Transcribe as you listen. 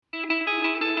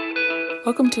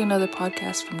Welcome to another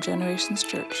podcast from Generations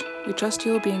Church. We trust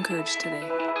you will be encouraged today.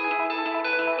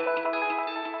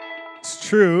 It's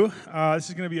true. This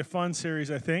is going to be a fun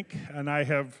series, I think, and I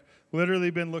have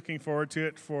literally been looking forward to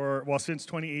it since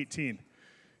 2018.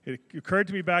 It occurred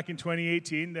to me back in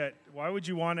 2018 that why would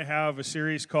you want to have a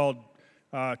series called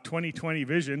 2020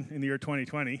 Vision in the year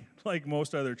 2020, like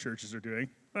most other churches are doing,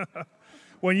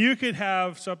 when you could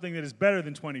have something that is better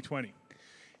than 2020.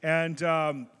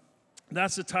 And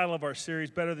that's the title of our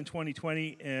series, Better Than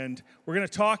 2020, and we're going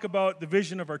to talk about the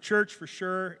vision of our church for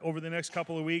sure over the next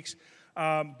couple of weeks,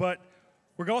 but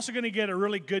we're also going to get a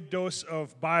really good dose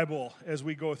of Bible as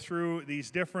we go through these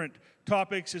different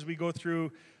topics, as we go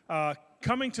through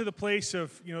coming to the place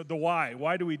of, the why.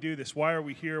 Why do we do this? Why are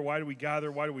we here? Why do we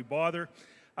gather? Why do we bother?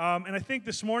 And I think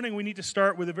this morning we need to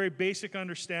start with a very basic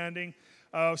understanding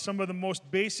of some of the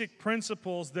most basic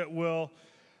principles that will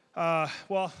I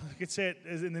could say it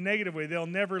as in the negative way, they'll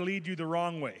never lead you the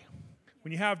wrong way.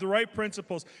 When you have the right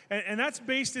principles, and that's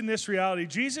based in this reality.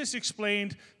 Jesus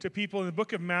explained to people in the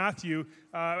book of Matthew,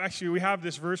 actually we have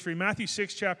this verse for you, Matthew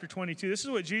 6, chapter 22. This is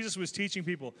what Jesus was teaching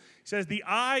people. He says, the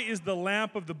eye is the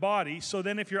lamp of the body, so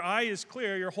then if your eye is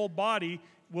clear, your whole body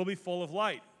will be full of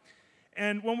light.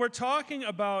 And when we're talking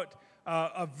about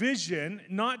a vision,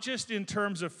 not just in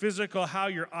terms of physical, how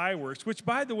your eye works, which,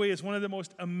 by the way, is one of the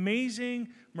most amazing,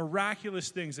 miraculous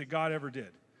things that God ever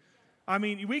did. I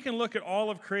mean, we can look at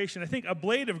all of creation. I think a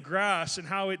blade of grass and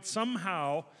how it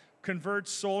somehow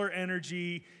converts solar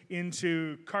energy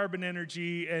into carbon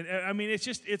energy. And I mean,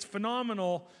 it's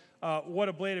phenomenal what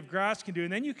a blade of grass can do.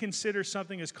 And then you consider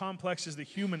something as complex as the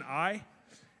human eye.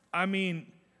 I mean,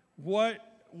 what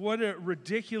a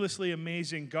ridiculously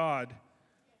amazing God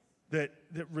that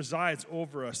resides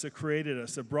over us, that created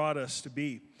us, that brought us to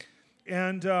be.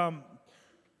 And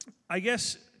I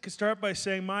guess I could start by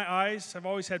saying my eyes, I've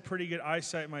always had pretty good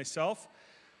eyesight myself.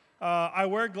 I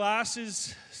wear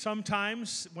glasses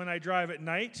sometimes when I drive at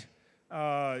night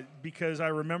because I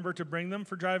remember to bring them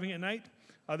for driving at night.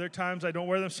 Other times I don't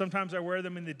wear them. Sometimes I wear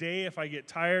them in the day if I get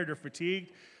tired or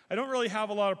fatigued. I don't really have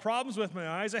a lot of problems with my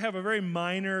eyes. I have a very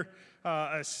minor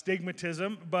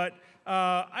astigmatism, but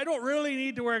I don't really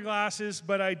need to wear glasses,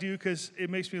 but I do because it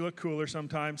makes me look cooler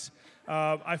sometimes.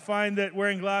 I find that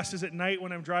wearing glasses at night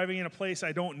when I'm driving in a place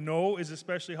I don't know is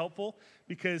especially helpful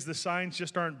because the signs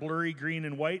just aren't blurry green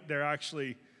and white. They're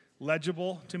actually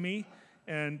legible to me,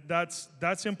 and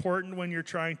that's important when you're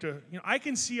trying to, I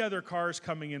can see other cars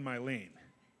coming in my lane,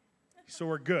 so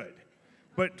we're good.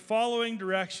 But following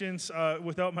directions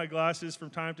without my glasses from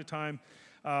time to time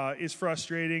is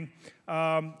frustrating.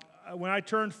 When I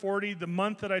turned 40, the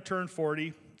month that I turned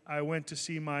 40, I went to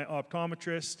see my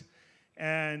optometrist,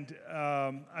 and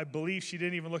I believe she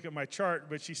didn't even look at my chart,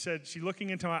 but she said she's looking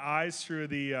into my eyes through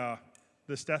the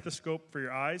stethoscope for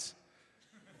your eyes.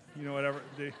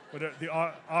 Let's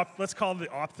call it the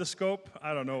opthoscope.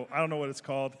 I don't know what it's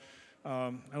called.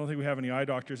 I don't think we have any eye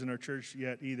doctors in our church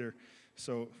yet either.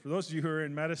 So for those of you who are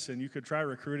in medicine, you could try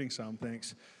recruiting some,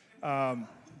 thanks.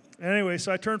 Anyway,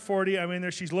 so I turned 40. I'm in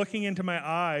there. She's looking into my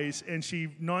eyes, and she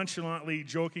nonchalantly,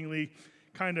 jokingly,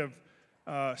 kind of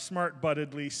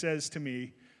smart-buttedly says to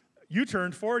me, "You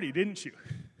turned 40, didn't you?"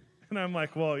 And I'm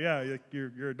like, "Well, yeah,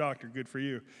 you're a doctor. Good for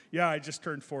you." "Yeah, I just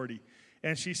turned 40.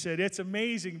 And she said, "It's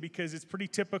amazing because it's pretty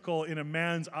typical in a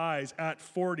man's eyes at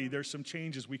 40. There's some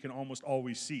changes we can almost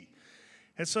always see."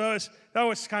 And so that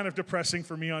was kind of depressing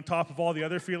for me on top of all the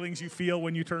other feelings you feel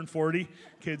when you turn 40.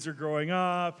 Kids are growing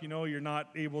up, you're not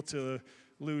able to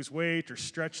lose weight or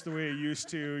stretch the way you used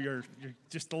to. You're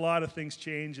just a lot of things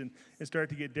change and start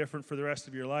to get different for the rest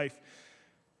of your life.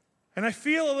 And I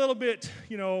feel a little bit,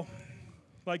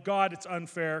 like God, it's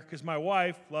unfair because my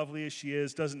wife, lovely as she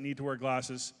is, doesn't need to wear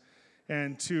glasses.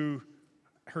 And to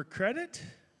her credit,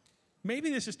 maybe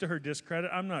this is to her discredit,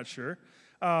 I'm not sure.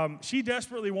 She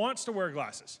desperately wants to wear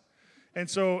glasses. And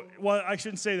so, I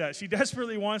shouldn't say that. She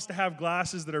desperately wants to have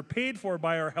glasses that are paid for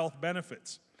by our health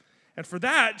benefits. And for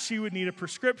that, she would need a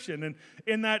prescription. And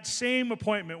in that same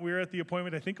appointment, we were at the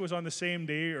appointment, I think it was on the same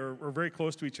day or very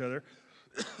close to each other.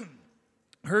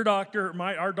 Our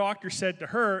doctor said to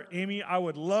her, "Amy, I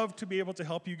would love to be able to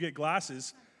help you get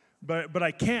glasses, but I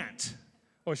can't."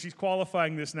 Oh, she's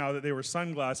qualifying this now that they were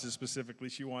sunglasses specifically.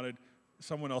 She wanted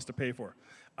someone else to pay for.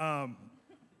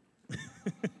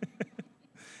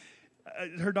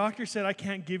 Her doctor said, "I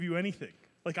can't give you anything.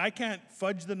 Like, I can't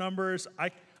fudge the numbers.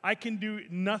 I can do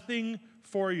nothing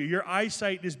for you. Your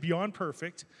eyesight is beyond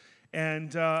perfect,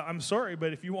 and I'm sorry,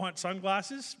 but if you want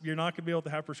sunglasses, you're not going to be able to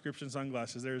have prescription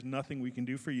sunglasses. There is nothing we can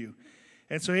do for you."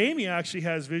 And so Amy actually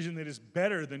has vision that is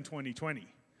better than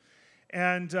 20/20.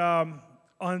 And on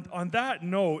that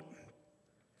note,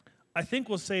 I think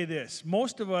we'll say this.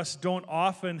 Most of us don't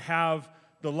often have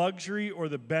the luxury or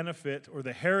the benefit or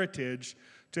the heritage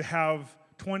to have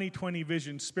 20/20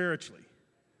 vision spiritually,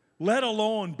 let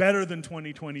alone better than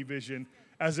 20/20 vision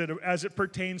as it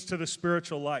pertains to the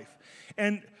spiritual life.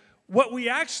 And what we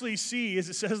actually see, as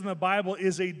it says in the Bible,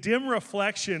 is a dim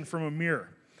reflection from a mirror.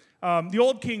 The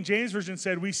old King James Version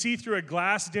said, we see through a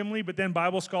glass dimly, but then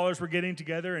Bible scholars were getting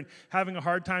together and having a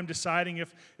hard time deciding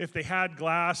if they had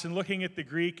glass. And looking at the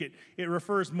Greek, it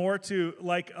refers more to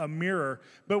like a mirror.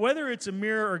 But whether it's a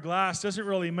mirror or glass doesn't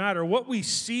really matter. What we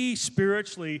see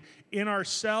spiritually in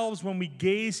ourselves when we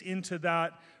gaze into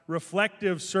that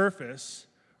reflective surface,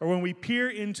 or when we peer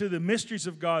into the mysteries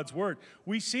of God's Word,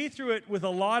 we see through it with a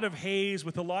lot of haze,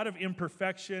 with a lot of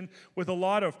imperfection, with a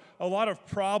lot of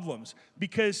problems,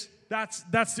 because that's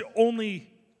the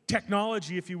only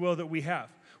technology, if you will, that we have.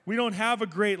 We don't have a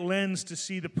great lens to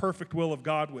see the perfect will of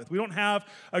God with. We don't have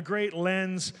a great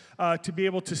lens to be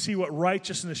able to see what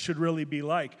righteousness should really be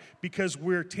like, because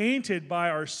we're tainted by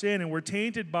our sin and we're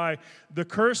tainted by the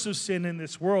curse of sin in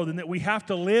this world, and that we have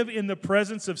to live in the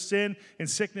presence of sin and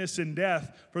sickness and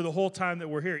death for the whole time that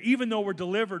we're here, even though we're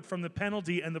delivered from the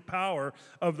penalty and the power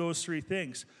of those three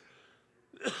things.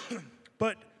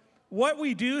 But what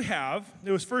we do have,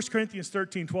 it was 1 Corinthians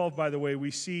 13:12, by the way, we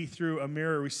see through a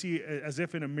mirror, we see as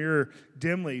if in a mirror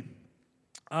dimly.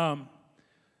 The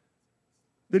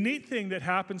neat thing that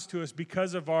happens to us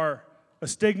because of our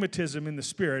astigmatism in the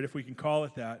Spirit, if we can call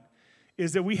it that,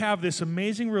 is that we have this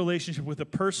amazing relationship with a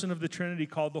person of the Trinity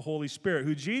called the Holy Spirit,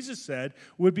 who Jesus said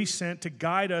would be sent to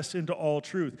guide us into all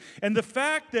truth. And the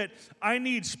fact that I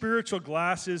need spiritual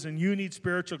glasses and you need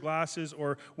spiritual glasses,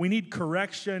 or we need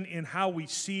correction in how we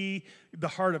see the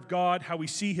heart of God, how we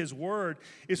see His Word,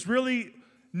 is really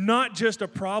not just a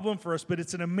problem for us, but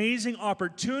it's an amazing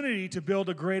opportunity to build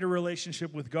a greater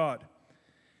relationship with God.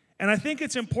 And I think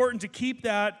it's important to keep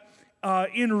that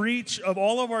in reach of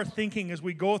all of our thinking as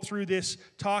we go through this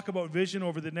talk about vision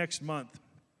over the next month.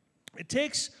 It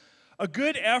takes a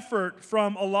good effort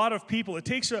from a lot of people. It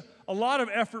takes a lot of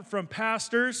effort from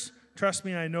pastors, trust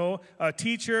me, I know,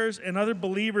 teachers and other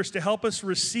believers to help us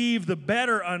receive the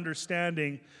better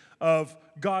understanding of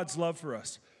God's love for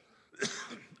us.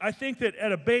 I think that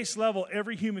at a base level,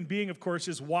 every human being, of course,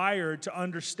 is wired to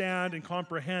understand and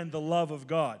comprehend the love of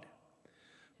God.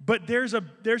 But there's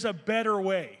a better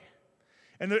way.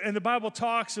 And the Bible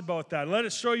talks about that. Let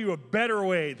us show you a better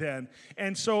way then.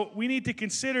 And so we need to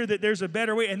consider that there's a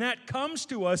better way. And that comes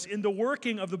to us in the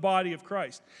working of the body of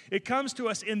Christ. It comes to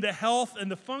us in the health and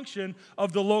the function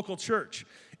of the local church.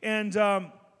 And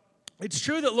it's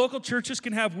true that local churches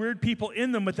can have weird people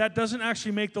in them, but that doesn't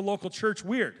actually make the local church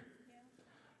weird.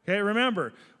 Okay,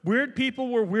 remember, weird people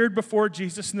were weird before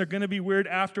Jesus, and they're going to be weird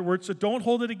afterwards, so don't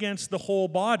hold it against the whole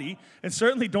body, and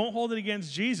certainly don't hold it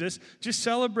against Jesus. Just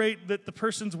celebrate that the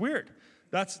person's weird.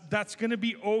 That's going to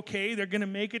be okay. They're going to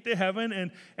make it to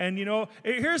heaven, and you know,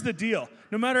 here's the deal.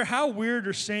 No matter how weird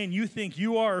or sane you think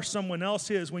you are or someone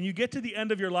else is, when you get to the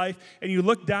end of your life and you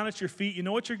look down at your feet, you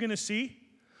know what you're going to see?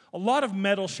 A lot of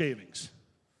metal shavings.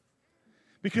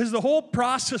 Because the whole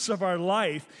process of our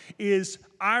life is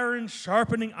iron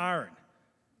sharpening iron.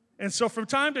 And so from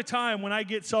time to time, when I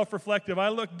get self-reflective, I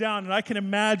look down and I can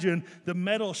imagine the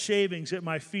metal shavings at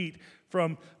my feet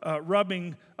from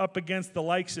rubbing up against the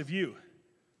likes of you.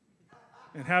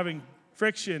 And having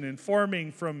friction and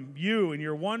forming from you and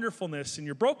your wonderfulness and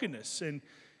your brokenness and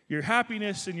your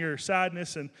happiness and your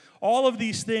sadness and all of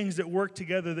these things that work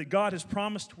together, that God has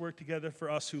promised to work together for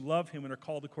us who love Him and are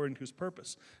called according to His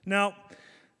purpose. Now,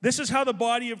 this is how the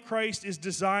body of Christ is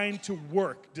designed to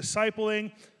work.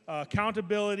 Discipling,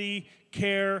 accountability,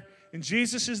 care. And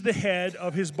Jesus is the head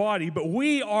of His body, but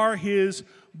we are His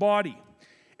body.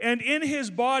 And in His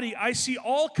body, I see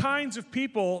all kinds of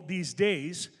people these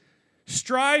days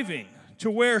striving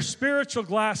to wear spiritual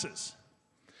glasses.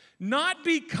 Not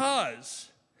because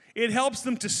it helps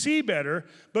them to see better,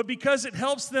 but because it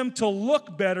helps them to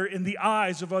look better in the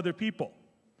eyes of other people.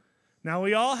 Now,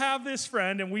 we all have this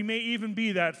friend, and we may even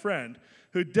be that friend,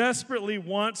 who desperately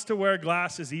wants to wear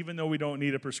glasses even though we don't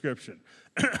need a prescription.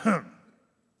 I'll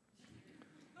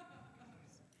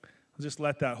just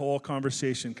let that whole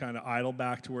conversation kind of idle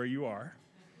back to where you are.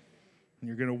 And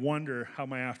you're going to wonder how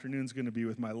my afternoon's going to be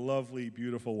with my lovely,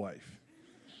 beautiful wife.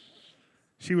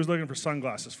 She was looking for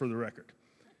sunglasses, for the record.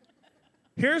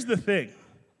 Here's the thing.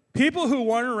 People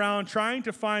who run around trying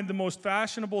to find the most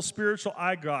fashionable spiritual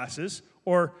eyeglasses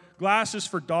or glasses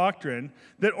for doctrine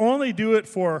that only do it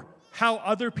for how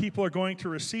other people are going to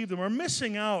receive them are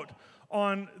missing out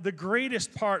on the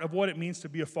greatest part of what it means to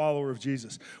be a follower of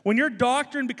Jesus. When your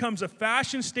doctrine becomes a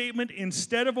fashion statement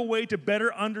instead of a way to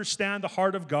better understand the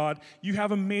heart of God, you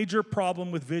have a major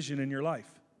problem with vision in your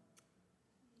life.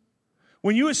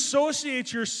 When you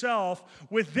associate yourself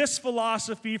with this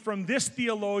philosophy from this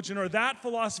theologian or that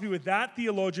philosophy with that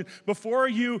theologian, before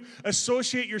you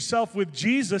associate yourself with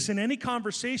Jesus in any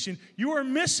conversation, you are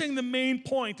missing the main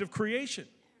point of creation.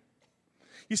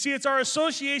 You see, it's our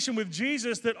association with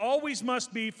Jesus that always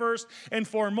must be first and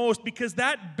foremost, because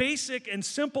that basic and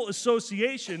simple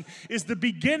association is the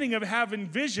beginning of having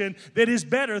vision that is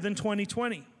better than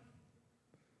 20/20.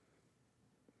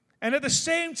 And at the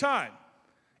same time,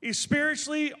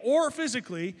 spiritually or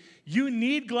physically, you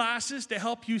need glasses to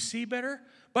help you see better.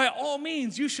 By all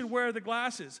means, you should wear the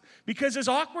glasses. Because as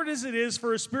awkward as it is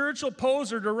for a spiritual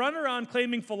poser to run around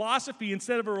claiming philosophy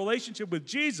instead of a relationship with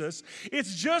Jesus,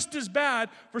 it's just as bad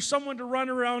for someone to run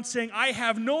around saying, I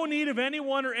have no need of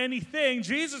anyone or anything,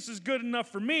 Jesus is good enough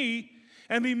for me,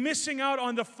 and be missing out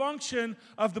on the function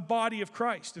of the body of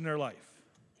Christ in their life.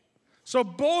 So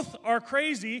both are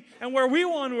crazy, and where we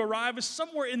want to arrive is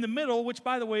somewhere in the middle, which,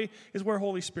 by the way, is where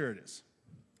Holy Spirit is.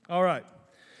 All right.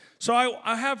 So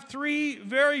I have 3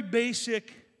 very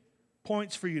basic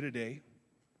points for you today.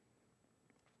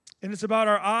 And it's about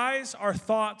our eyes, our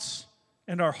thoughts,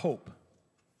 and our hope.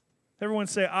 Everyone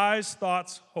say eyes,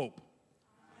 thoughts, hope.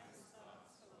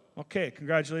 Okay,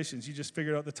 congratulations. You just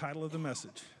figured out the title of the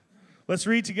message. Let's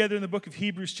read together in the book of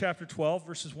Hebrews chapter 12,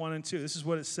 verses 1 and 2. This is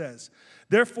what it says.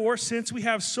 Therefore, since we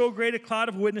have so great a cloud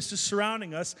of witnesses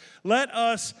surrounding us, let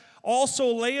us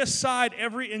also lay aside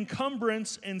every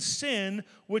encumbrance and sin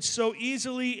which so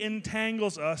easily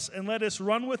entangles us, and let us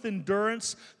run with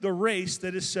endurance the race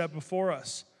that is set before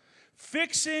us.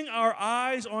 Fixing our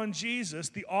eyes on Jesus,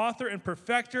 the author and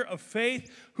perfecter of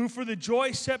faith, who for the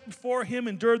joy set before him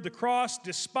endured the cross,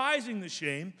 despising the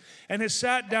shame, and has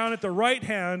sat down at the right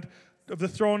hand of the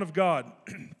throne of God.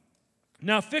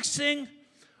 Now, fixing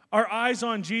our eyes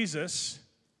on Jesus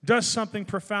does something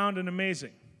profound and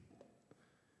amazing.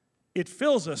 It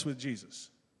fills us with Jesus.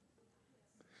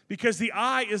 Because the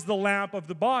eye is the lamp of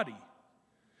the body.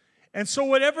 And so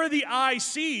whatever the eye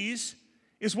sees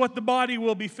is what the body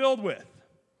will be filled with.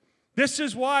 This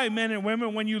is why, men and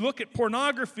women, when you look at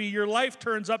pornography, your life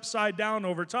turns upside down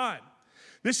over time.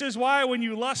 This is why when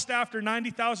you lust after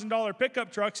 $90,000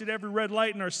 pickup trucks at every red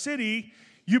light in our city,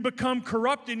 you become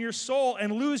corrupt in your soul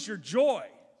and lose your joy.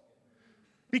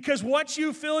 Because what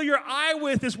you fill your eye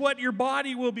with is what your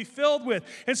body will be filled with.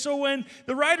 And so when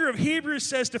the writer of Hebrews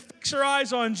says to fix our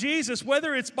eyes on Jesus,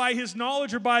 whether it's by his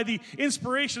knowledge or by the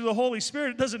inspiration of the Holy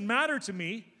Spirit, it doesn't matter to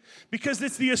me. Because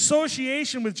it's the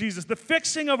association with Jesus, the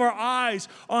fixing of our eyes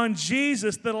on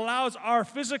Jesus that allows our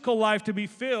physical life to be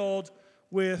filled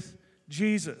with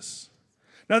Jesus.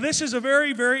 Now, this is a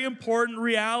very, very important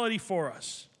reality for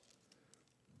us.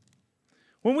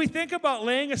 When we think about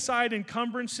laying aside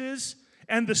encumbrances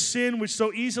and the sin which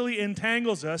so easily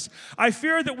entangles us, I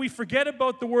fear that we forget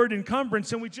about the word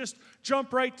encumbrance and we just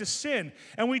jump right to sin.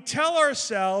 And we tell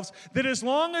ourselves that as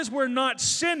long as we're not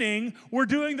sinning, we're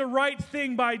doing the right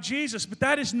thing by Jesus. But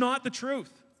that is not the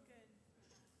truth.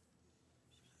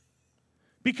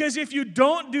 Because if you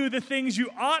don't do the things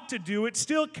you ought to do, it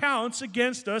still counts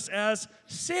against us as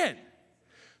sin.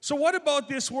 So what about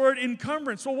this word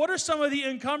encumbrance? Well, what are some of the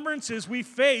encumbrances we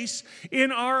face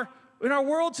in our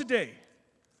world today?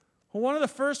 Well, one of the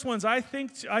first ones I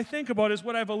think about is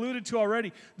what I've alluded to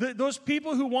already. Those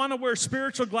people who want to wear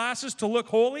spiritual glasses to look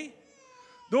holy.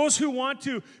 Those who want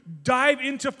to dive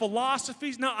into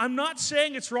philosophies. Now, I'm not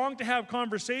saying it's wrong to have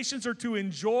conversations or to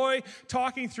enjoy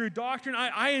talking through doctrine.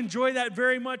 I enjoy that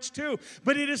very much too.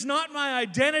 But it is not my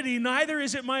identity, neither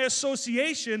is it my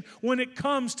association when it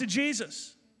comes to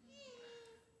Jesus.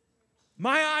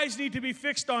 My eyes need to be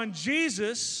fixed on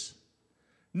Jesus,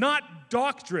 not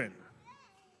doctrine.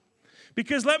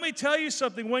 Because let me tell you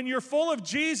something, when you're full of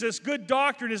Jesus, good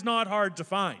doctrine is not hard to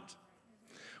find.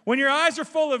 When your eyes are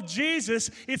full of Jesus,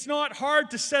 it's not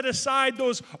hard to set aside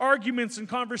those arguments and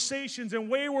conversations and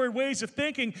wayward ways of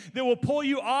thinking that will pull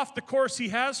you off the course he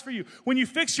has for you. When you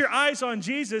fix your eyes on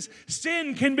Jesus,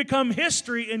 sin can become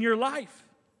history in your life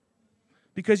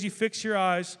because you fix your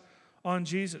eyes on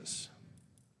Jesus.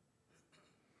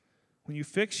 When you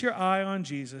fix your eye on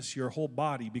Jesus, your whole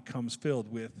body becomes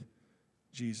filled with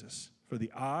Jesus. For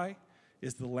the eye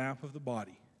is the lamp of the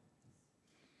body.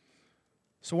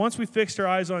 So once we fixed our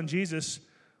eyes on Jesus,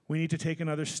 we need to take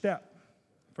another step.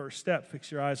 First step,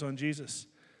 fix your eyes on Jesus.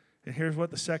 And here's what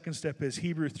the second step is,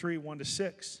 Hebrews 3,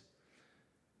 1-6.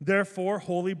 Therefore,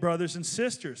 holy brothers and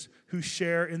sisters who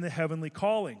share in the heavenly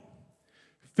calling,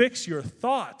 fix your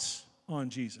thoughts on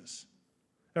Jesus.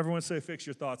 Everyone say, fix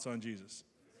your thoughts on Jesus.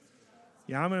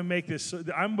 Yeah, I'm going to make this,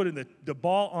 I'm putting the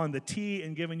ball on the tee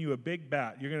and giving you a big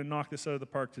bat. You're going to knock this out of the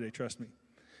park today, trust me.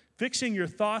 Fixing your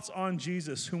thoughts on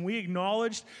Jesus, whom we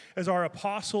acknowledged as our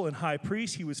apostle and high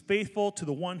priest. He was faithful to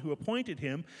the one who appointed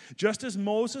him, just as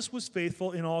Moses was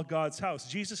faithful in all God's house.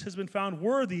 Jesus has been found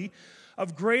worthy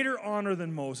of greater honor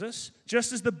than Moses,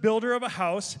 just as the builder of a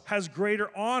house has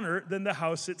greater honor than the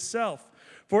house itself.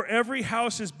 For every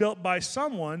house is built by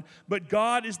someone, but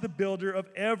God is the builder of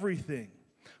everything.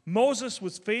 Moses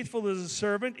was faithful as a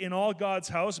servant in all God's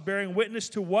house, bearing witness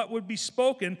to what would be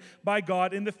spoken by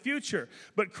God in the future.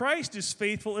 But Christ is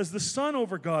faithful as the Son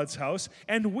over God's house,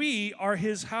 and we are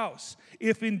his house,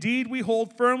 if indeed we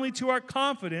hold firmly to our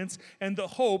confidence and the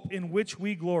hope in which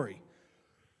we glory.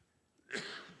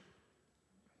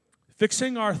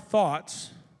 Fixing our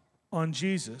thoughts on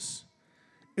Jesus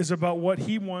is about what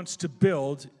he wants to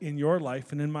build in your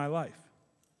life and in my life.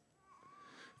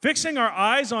 Fixing our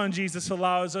eyes on Jesus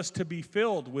allows us to be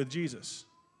filled with Jesus.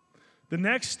 The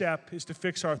next step is to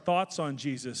fix our thoughts on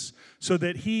Jesus so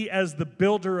that he, as the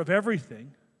builder of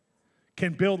everything,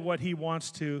 can build what he wants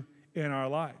to in our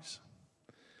lives.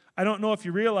 I don't know if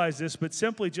you realize this, but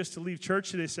simply just to leave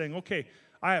church today saying, okay,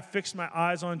 I have fixed my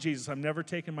eyes on Jesus. I'm never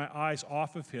taken my eyes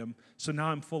off of him, so now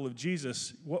I'm full of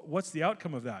Jesus. What's the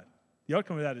outcome of that? The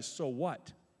outcome of that is, so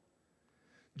what?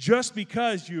 Just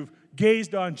because you've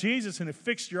gazed on Jesus and have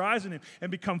fixed your eyes on him and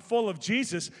become full of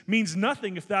Jesus means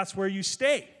nothing if that's where you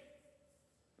stay.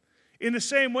 In the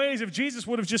same way as if Jesus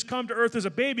would have just come to earth as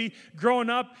a baby, grown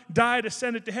up, died,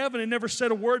 ascended to heaven, and never said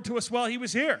a word to us while he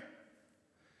was here.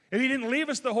 If he didn't leave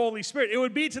us the Holy Spirit, it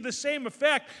would be to the same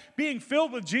effect, being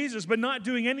filled with Jesus but not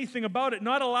doing anything about it,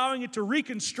 not allowing it to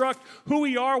reconstruct who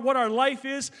we are, what our life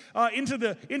is, into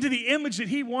the image that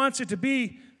he wants it to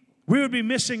be. We would be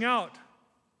missing out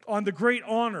on the great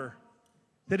honor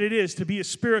that it is to be a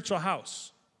spiritual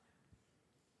house.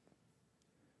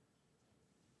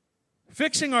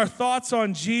 Fixing our thoughts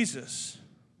on Jesus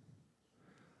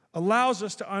allows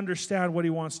us to understand what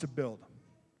he wants to build.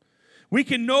 We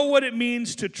can know what it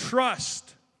means to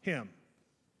trust him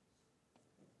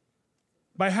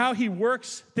by how he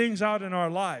works things out in our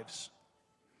lives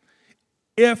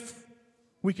if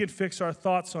we can fix our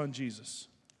thoughts on Jesus.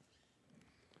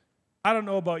 I don't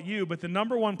know about you, but the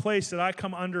number one place that I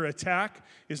come under attack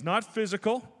is not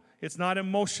physical, it's not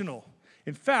emotional.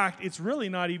 In fact, it's really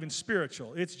not even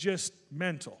spiritual, it's just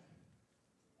mental.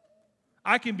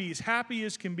 I can be as happy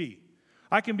as can be.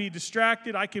 I can be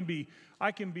distracted, I can be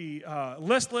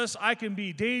listless, I can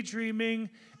be daydreaming,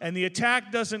 and the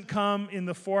attack doesn't come in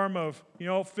the form of,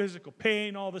 physical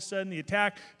pain all of a sudden. The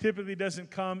attack typically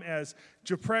doesn't come as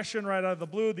depression right out of the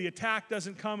blue. The attack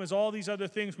doesn't come as all these other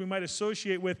things we might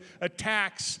associate with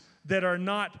attacks that are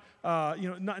not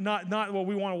what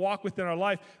we want to walk with in our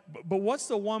life. But what's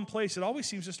the one place that always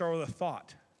seems to start with a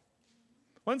thought?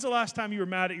 When's the last time you were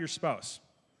mad at your spouse?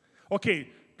 Okay,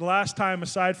 the last time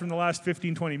aside from the last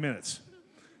 15, 20 minutes.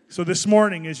 So this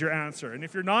morning is your answer. And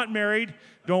if you're not married,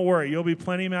 don't worry. You'll be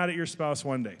plenty mad at your spouse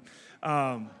one day.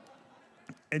 And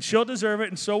she'll deserve it,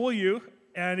 and so will you.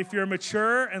 And if you're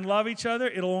mature and love each other,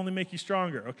 it'll only make you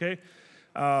stronger, okay?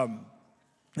 And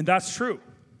that's true.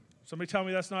 Somebody tell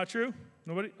me that's not true?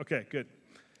 Nobody? Okay, good.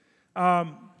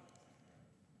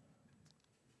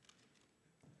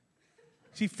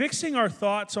 See, fixing our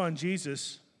thoughts on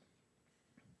Jesus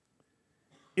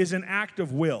is an act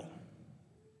of will.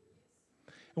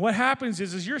 And what happens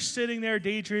is you're sitting there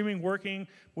daydreaming, working,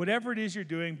 whatever it is you're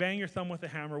doing, bang your thumb with a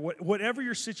hammer, whatever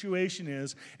your situation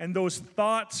is, and those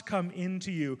thoughts come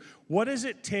into you. What does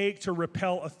it take to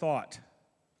repel a thought?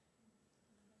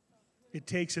 It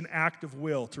takes an act of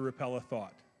will to repel a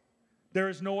thought. There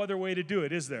is no other way to do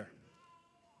it, is there?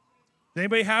 Does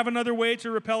anybody have another way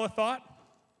to repel a thought?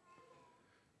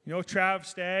 Trav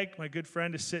Stagg, my good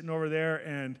friend, is sitting over there,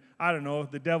 and I don't know,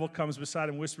 the devil comes beside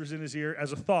him, whispers in his ear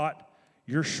as a thought,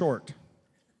 "You're short."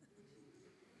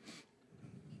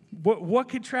 What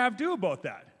could Trav do about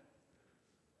that?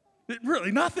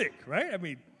 Really nothing, right? I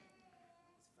mean,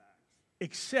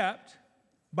 except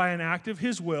by an act of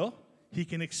his will, he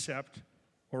can accept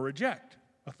or reject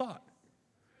a thought.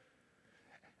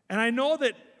 And I know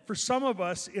that for some of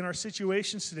us in our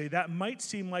situations today, that might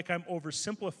seem like I'm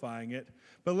oversimplifying it,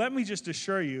 but let me just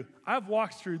assure you, I've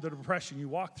walked through the depression you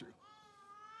walked through.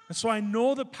 And so I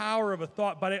know the power of a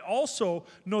thought, but I also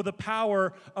know the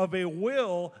power of a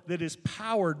will that is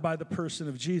powered by the person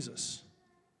of Jesus.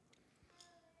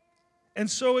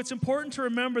 And so it's important to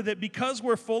remember that because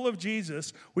we're full of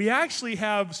Jesus, we actually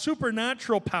have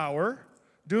supernatural power,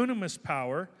 dunamis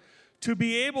power, to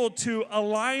be able to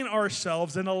align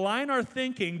ourselves and align our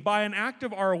thinking by an act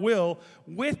of our will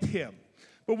with Him.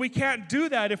 But we can't do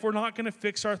that if we're not going to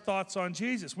fix our thoughts on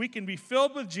Jesus. We can be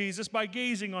filled with Jesus by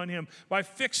gazing on Him, by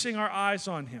fixing our eyes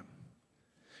on Him.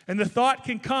 And the thought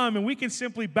can come, and we can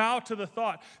simply bow to the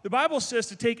thought. The Bible says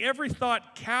to take every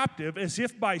thought captive as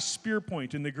if by spear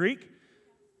point in the Greek.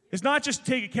 It's not just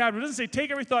take it captive. It doesn't say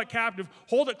take every thought captive,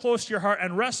 hold it close to your heart,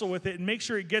 and wrestle with it and make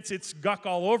sure it gets its guck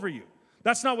all over you.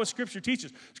 That's not what Scripture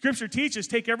teaches. Scripture teaches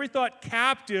take every thought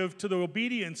captive to the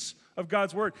obedience of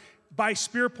God's Word by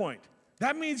spear point.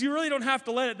 That means you really don't have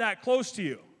to let it that close to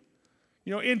you.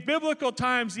 You know, in biblical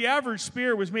times, the average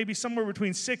spear was maybe somewhere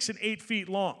between 6 and 8 feet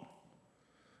long.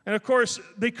 And of course,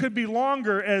 they could be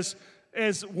longer as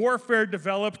warfare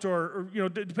developed or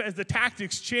as the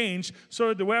tactics changed, so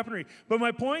did the weaponry. But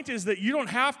my point is that you don't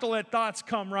have to let thoughts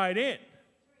come right in.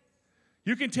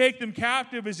 You can take them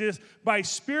captive as is by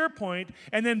spear point,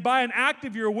 and then by an act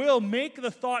of your will, make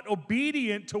the thought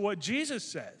obedient to what Jesus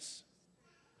says.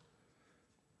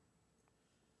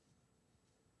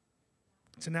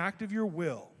 It's an act of your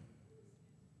will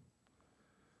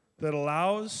that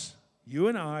allows you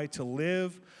and I to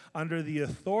live under the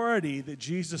authority that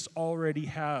Jesus already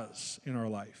has in our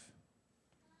life.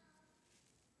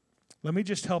 Let me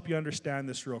just help you understand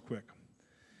this real quick.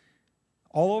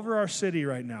 All over our city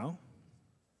right now,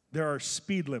 there are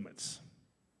speed limits.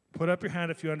 Put up your hand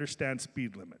if you understand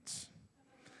speed limits.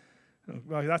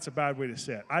 Well, that's a bad way to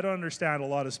say it. I don't understand a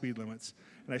lot of speed limits,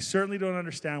 and I certainly don't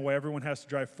understand why everyone has to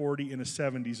drive 40 in a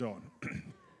 70 zone.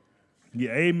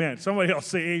 Yeah, amen. Somebody else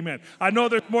say amen. I know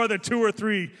there's more than 2 or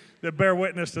 3 that bear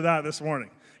witness to that this morning.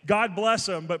 God bless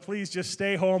them, but please just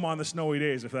stay home on the snowy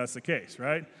days if that's the case,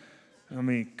 right? I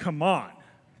mean, come on.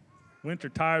 Winter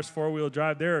tires, 4-wheel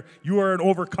drive there. You are an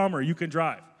overcomer. You can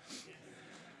drive.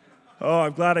 Oh,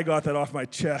 I'm glad I got that off my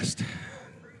chest.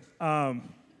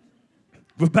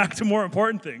 But back to more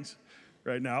important things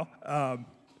right now.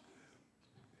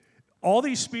 All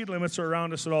these speed limits are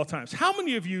around us at all times. How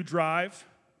many of you drive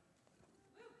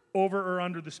over or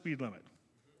under the speed limit?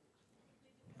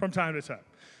 From time to time.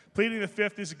 Pleading the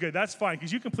fifth is good. That's fine,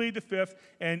 because you can plead the fifth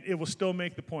and it will still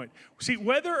make the point. See,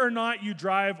 whether or not you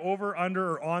drive over,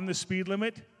 under, or on the speed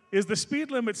limit, is the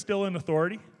speed limit still in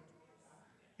authority?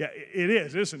 Yeah, it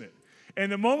is, isn't it? And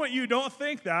the moment you don't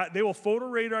think that, they will photo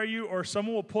radar you or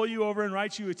someone will pull you over and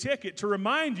write you a ticket to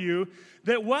remind you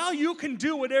that while you can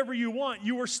do whatever you want,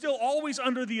 you are still always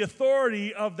under the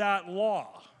authority of that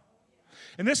law.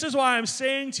 And this is why I'm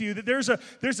saying to you that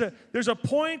there's a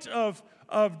point of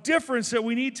difference that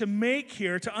we need to make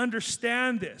here to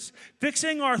understand this.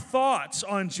 Fixing our thoughts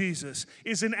on Jesus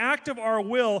is an act of our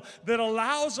will that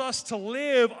allows us to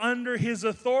live under His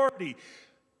authority.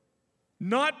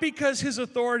 Not because His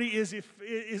authority is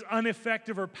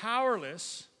ineffective or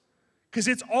powerless, because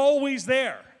it's always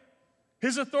there.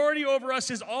 His authority over us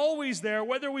is always there,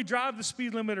 whether we drive the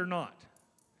speed limit or not.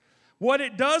 What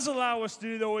it does allow us to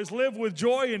do, though, is live with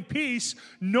joy and peace,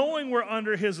 knowing we're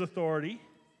under His authority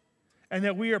and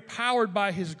that we are powered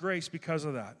by His grace because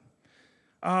of that.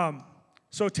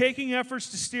 So taking efforts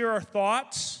to steer our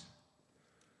thoughts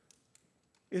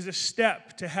is a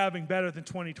step to having better than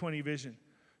 20/20 vision.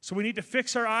 So we need to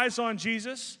fix our eyes on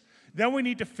Jesus. Then we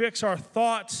need to fix our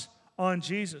thoughts on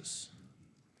Jesus.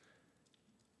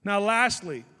 Now,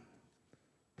 lastly,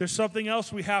 there's something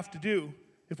else we have to do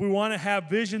if we want to have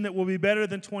vision that will be better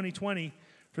than 20/20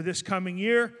 for this coming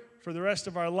year, for the rest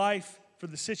of our life, for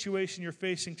the situation you're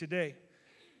facing today.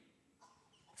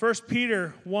 1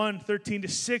 Peter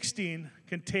 1:13-16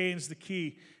 contains the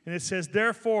key. And it says,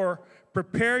 "Therefore,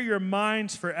 prepare your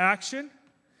minds for action,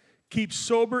 keep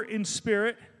sober in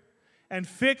spirit, and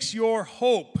fix your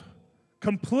hope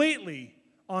completely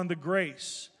on the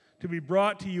grace to be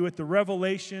brought to you at the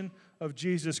revelation of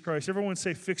Jesus Christ." Everyone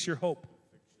say, fix your hope.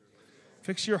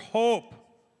 Fix your hope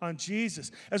on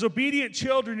Jesus. As obedient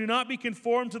children, do not be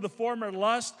conformed to the former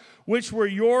lust which were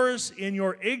yours in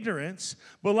your ignorance,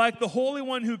 but like the Holy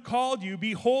One who called you,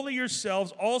 be holy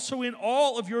yourselves also in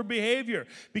all of your behavior,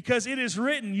 because it is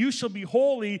written, "You shall be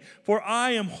holy, for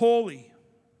I am holy."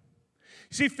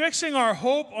 See, fixing our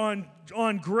hope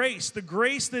on grace, the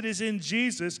grace that is in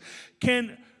Jesus,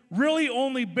 can really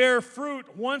only bear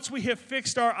fruit once we have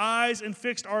fixed our eyes and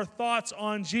fixed our thoughts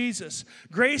on Jesus.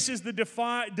 Grace is the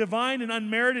divine and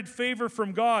unmerited favor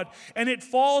from God, and it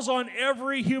falls on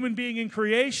every human being in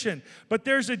creation. But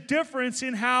there's a difference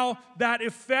in how that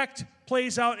effect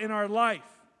plays out in our life.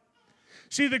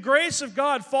 See, the grace of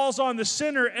God falls on the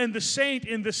sinner and the saint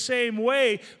in the same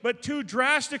way, but two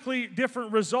drastically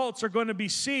different results are going to be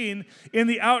seen in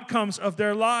the outcomes of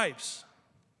their lives.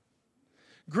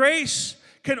 Grace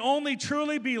can only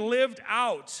truly be lived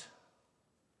out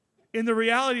in the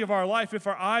reality of our life if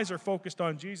our eyes are focused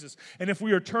on Jesus and if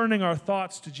we are turning our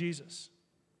thoughts to Jesus.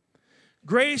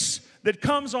 Grace that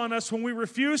comes on us when we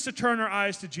refuse to turn our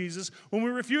eyes to Jesus, when we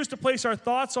refuse to place our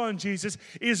thoughts on Jesus,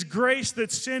 is grace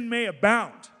that sin may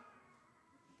abound.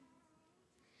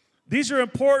 These are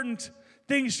important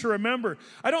things to remember.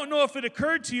 I don't know if it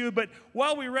occurred to you, but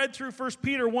while we read through 1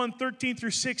 Peter 1:13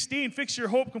 through 16, fix your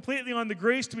hope completely on the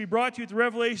grace to be brought to you at the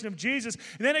revelation of Jesus.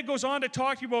 And then it goes on to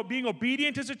talk to you about being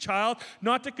obedient as a child,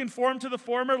 not to conform to the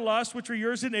former lusts which were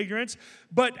yours in ignorance,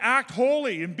 but act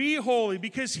holy and be holy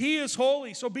because he is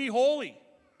holy, so be holy.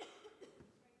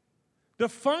 The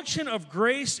function of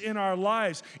grace in our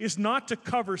lives is not to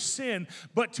cover sin,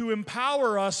 but to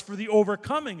empower us for the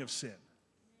overcoming of sin.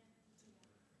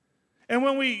 And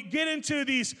when we get into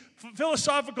these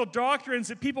philosophical doctrines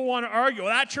that people want to argue,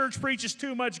 well, that church preaches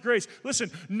too much grace. Listen,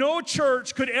 no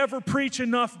church could ever preach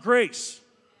enough grace.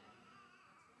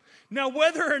 Now,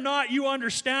 whether or not you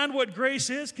understand what grace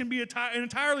is can be an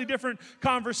entirely different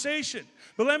conversation.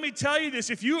 But let me tell you this,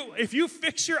 if you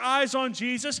fix your eyes on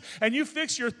Jesus and you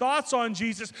fix your thoughts on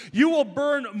Jesus, you will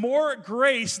burn more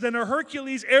grace than a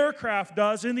Hercules aircraft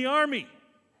does in the army.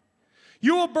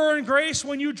 You will burn grace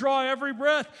when you draw every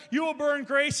breath. You will burn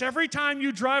grace every time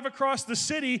you drive across the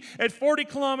city at 40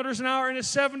 kilometers an hour in a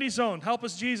 70 zone. Help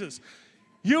us, Jesus.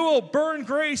 You will burn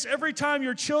grace every time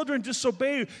your children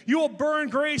disobey you. You will burn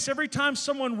grace every time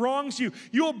someone wrongs you.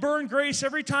 You will burn grace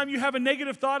every time you have a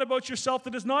negative thought about yourself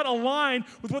that does not align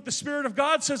with what the Spirit of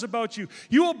God says about you.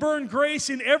 You will burn grace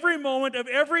in every moment of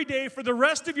every day for the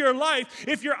rest of your life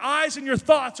if your eyes and your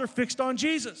thoughts are fixed on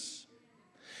Jesus.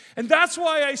 And that's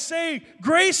why I say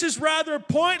grace is rather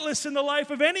pointless in the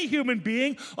life of any human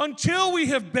being until we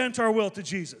have bent our will to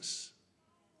Jesus.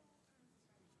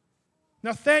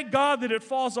 Now, thank God that it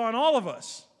falls on all of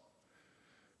us,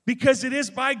 because it is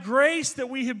by grace that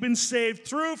we have been saved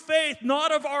through faith,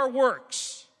 not of our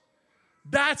works.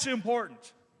 That's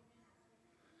important.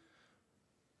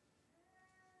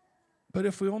 But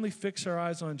if we only fix our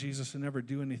eyes on Jesus and never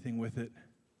do anything with it,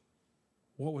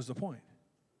 what was the point?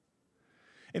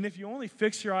 And if you only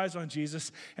fix your eyes on Jesus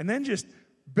and then just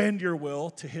bend your will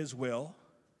to his will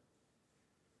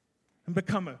and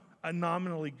become a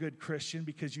nominally good Christian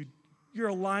because you're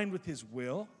aligned with his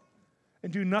will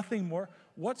and do nothing more,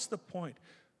 what's the point?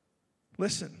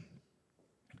 Listen,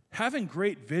 having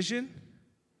great vision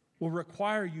will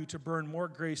require you to burn more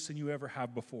grace than you ever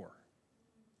have before.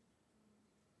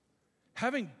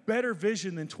 Having better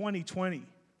vision than 2020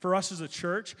 for us as a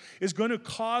church is going to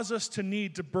cause us to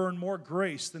need to burn more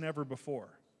grace than ever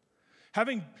before.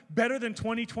 Having better than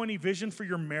 2020 vision for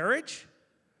your marriage,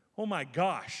 oh my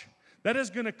gosh, that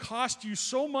is going to cost you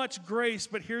so much grace,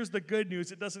 but here's the good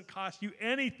news, it doesn't cost you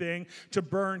anything to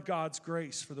burn God's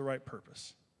grace for the right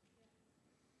purpose.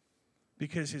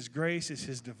 Because his grace is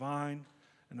his divine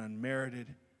and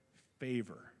unmerited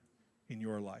favor in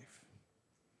your life.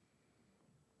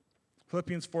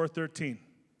 Philippians 4:13.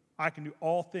 I can do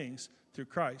all things through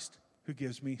Christ who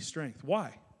gives me strength.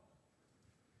 Why?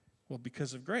 Well,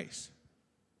 because of grace.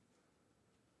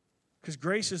 Because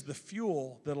grace is the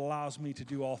fuel that allows me to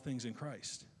do all things in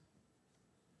Christ.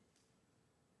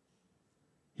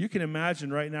 You can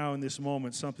imagine right now in this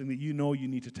moment something that you know you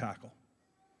need to tackle.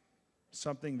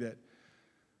 Something that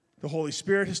the Holy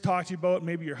Spirit has talked to you about,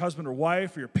 maybe your husband or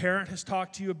wife or your parent has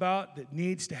talked to you about that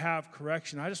needs to have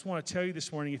correction. I just want to tell you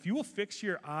this morning, if you will fix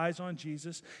your eyes on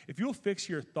Jesus, if you will fix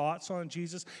your thoughts on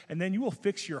Jesus, and then you will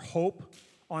fix your hope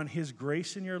on his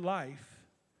grace in your life,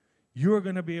 you are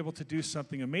going to be able to do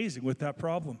something amazing with that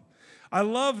problem. I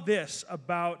love this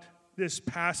about this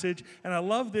passage, and I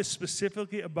love this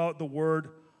specifically about the word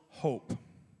hope.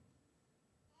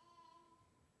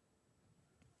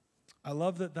 I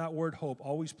love that word hope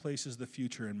always places the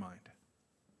future in mind.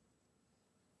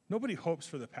 Nobody hopes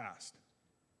for the past.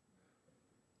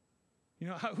 You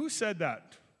know, who said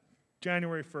that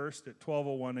January 1st at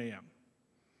 12:01 a.m.?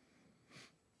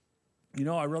 You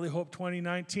know, I really hope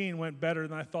 2019 went better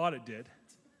than I thought it did.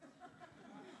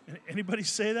 Anybody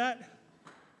say that?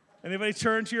 Anybody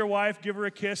turn to your wife, give her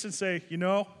a kiss, and say, you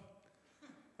know,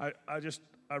 I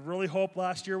really hope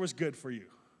last year was good for you.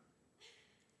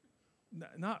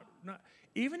 Not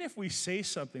even if we say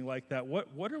something like that,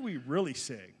 what are we really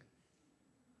saying?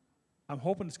 I'm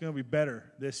hoping it's going to be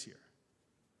better this year.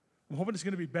 I'm hoping it's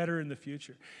going to be better in the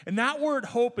future. And that word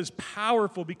hope is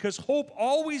powerful because hope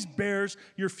always bears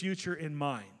your future in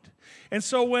mind. And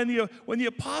so when the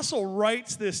apostle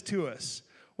writes this to us,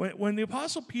 when the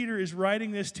apostle Peter is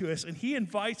writing this to us and he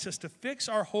invites us to fix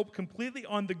our hope completely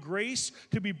on the grace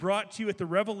to be brought to you at the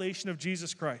revelation of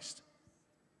Jesus Christ,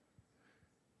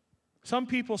 Some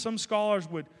people, some scholars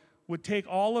would take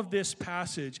all of this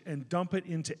passage and dump it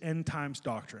into end times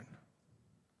doctrine.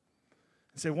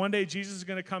 And say one day Jesus is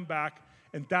going to come back,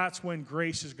 and that's when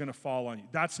grace is going to fall on you.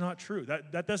 That's not true.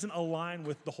 That doesn't align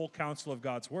with the whole counsel of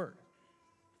God's word.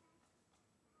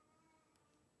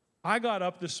 I got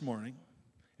up this morning,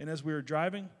 and as we were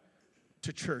driving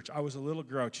to church, I was a little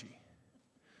grouchy.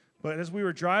 But as we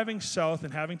were driving south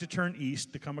and having to turn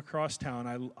east to come across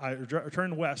town, I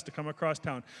turned west to come across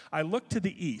town, I looked to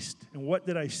the east, and what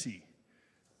did I see?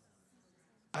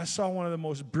 I saw one of the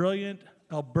most brilliant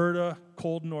Alberta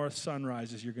cold north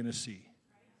sunrises you're going to see.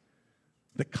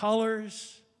 The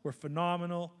colors were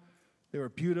phenomenal. They were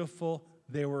beautiful.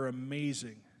 They were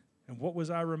amazing. And what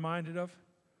was I reminded of?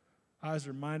 I was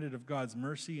reminded of God's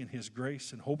mercy and His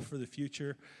grace and hope for the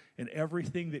future and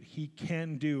everything that He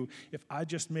can do if I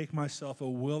just make myself a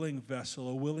willing vessel,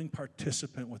 a willing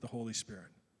participant with the Holy Spirit.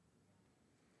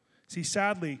 See,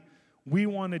 sadly, we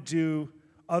want to do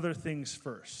other things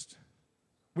first.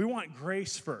 We want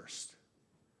grace first.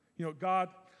 You know, God,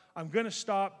 I'm going to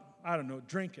stop,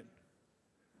 drinking.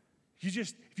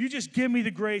 If you just give me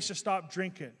the grace to stop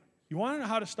drinking. You want to know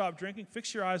how to stop drinking?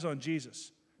 Fix your eyes on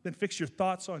Jesus. Then fix your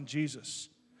thoughts on Jesus.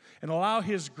 And allow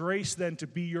His grace then to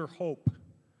be your hope.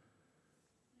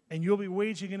 And you'll be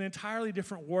waging an entirely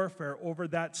different warfare over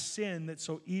that sin that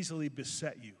so easily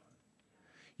beset you.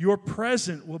 Your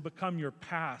present will become your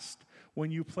past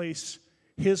when you place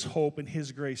His hope and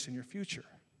His grace in your future.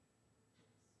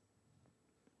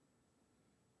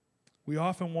 We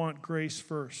often want grace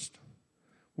first.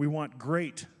 We want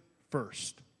great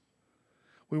first.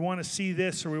 We want to see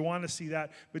this or we want to see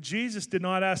that. But Jesus did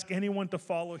not ask anyone to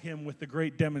follow Him with the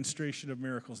great demonstration of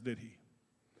miracles, did He?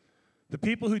 The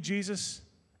people who Jesus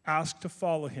asked to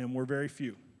follow Him were very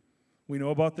few. We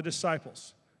know about the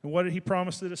disciples. And what did He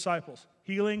promise the disciples?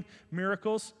 Healing,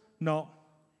 miracles? No.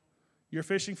 You're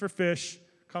fishing for fish.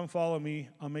 Come follow me.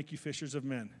 I'll make you fishers of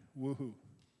men. Woohoo.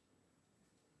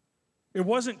 It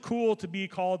wasn't cool to be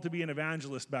called to be an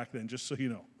evangelist back then, just so you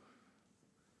know.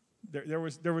 There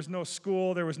was no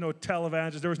school, there was no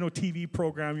televangelist, there was no TV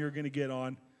program you were going to get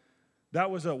on. That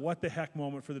was a what the heck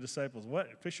moment for the disciples.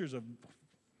 What? Fishers of...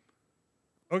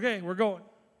 Okay, we're going.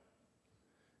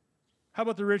 How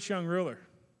about the rich young ruler?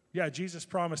 Yeah, Jesus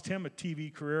promised him a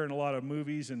TV career and a lot of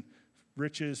movies and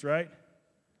riches, right?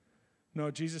 No,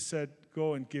 Jesus said,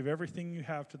 go and give everything you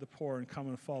have to the poor and come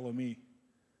and follow me.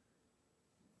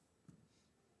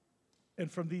 And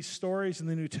from these stories in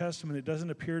the New Testament, it doesn't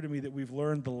appear to me that we've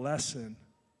learned the lesson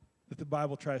that the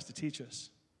Bible tries to teach us.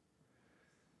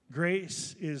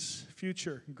 Grace is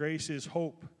future. Grace is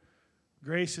hope.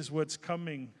 Grace is what's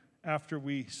coming after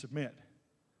we submit.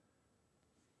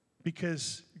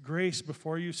 Because grace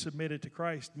before you submit it to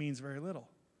Christ means very little.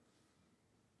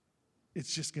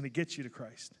 It's just going to get you to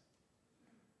Christ.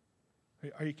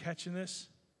 Are you catching this?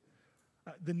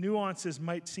 The nuances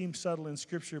might seem subtle in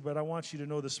Scripture, but I want you to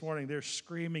know this morning they're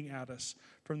screaming at us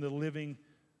from the living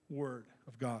Word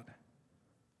of God.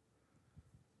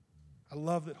 I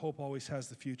love that hope always has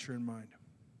the future in mind.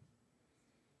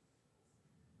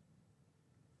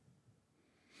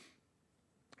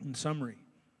 In summary,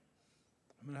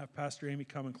 I'm going to have Pastor Amy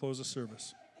come and close the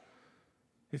service.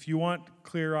 If you want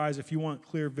clear eyes, if you want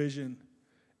clear vision,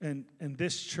 and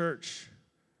this church,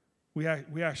 we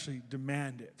actually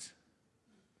demand it.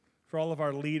 For all of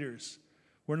our leaders,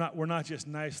 we're not just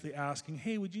nicely asking,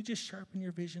 hey, would you just sharpen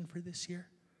your vision for this year?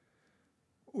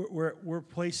 We're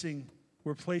placing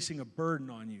a burden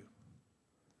on you.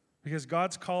 Because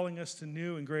God's calling us to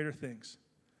new and greater things.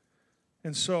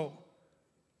 And so,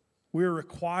 we're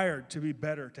required to be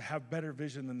better, to have better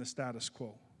vision than the status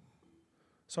quo.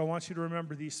 So I want you to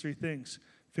remember these three things.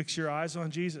 Fix your eyes on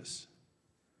Jesus.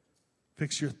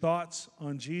 Fix your thoughts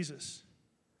on Jesus.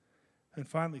 And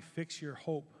finally, fix your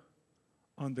hope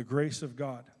on the grace of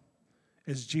God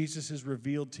as Jesus is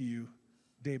revealed to you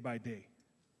day by day.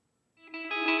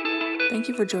 Thank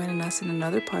you for joining us in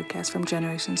another podcast from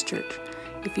Generations Church.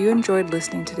 If you enjoyed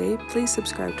listening today, please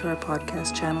subscribe to our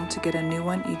podcast channel to get a new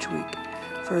one each week.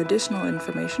 For additional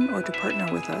information or to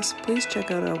partner with us, please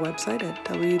check out our website at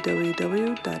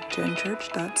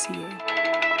www.genchurch.ca.